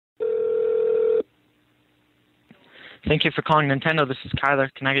Thank you for calling Nintendo. This is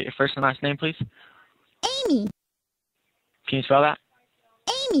Kyler. Can I get your first and last name, please? Amy. Can you spell that?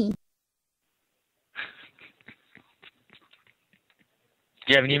 Amy. Do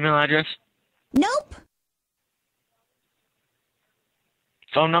you have an email address? Nope.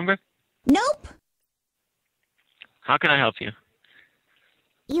 Phone number? Nope. How can I help you?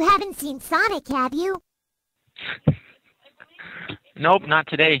 You haven't seen Sonic, have you? Nope, not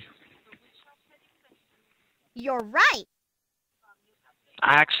today. You're right.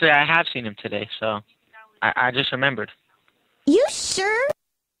 I have seen him today, so I just remembered. You sure?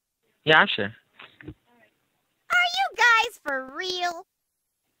 Yeah, I'm sure. Are you guys for real?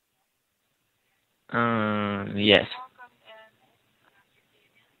 Yes.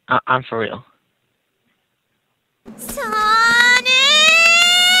 I'm for real. Sonic!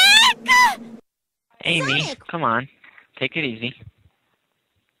 Amy, Sonic! come on. Take it easy.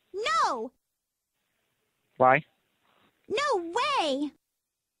 No! Why? No way!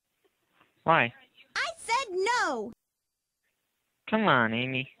 Why? I said no! Come on,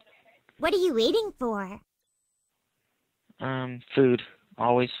 Amy. What are you waiting for? Food.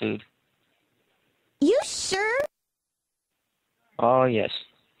 Always food. You sure? Oh, yes.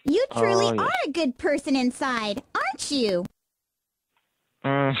 You truly Oh, yes. are a good person inside, aren't you?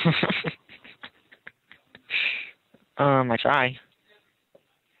 I try.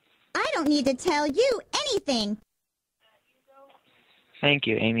 I don't need to tell you anything. Thank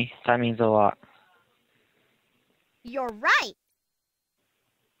you, Amy. That means a lot. You're right.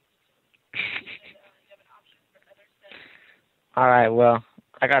 All right, well,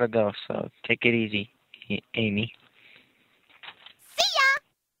 I gotta go, so take it easy, Amy. See ya!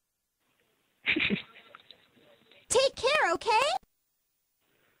 Take care, okay?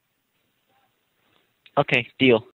 Okay, deal.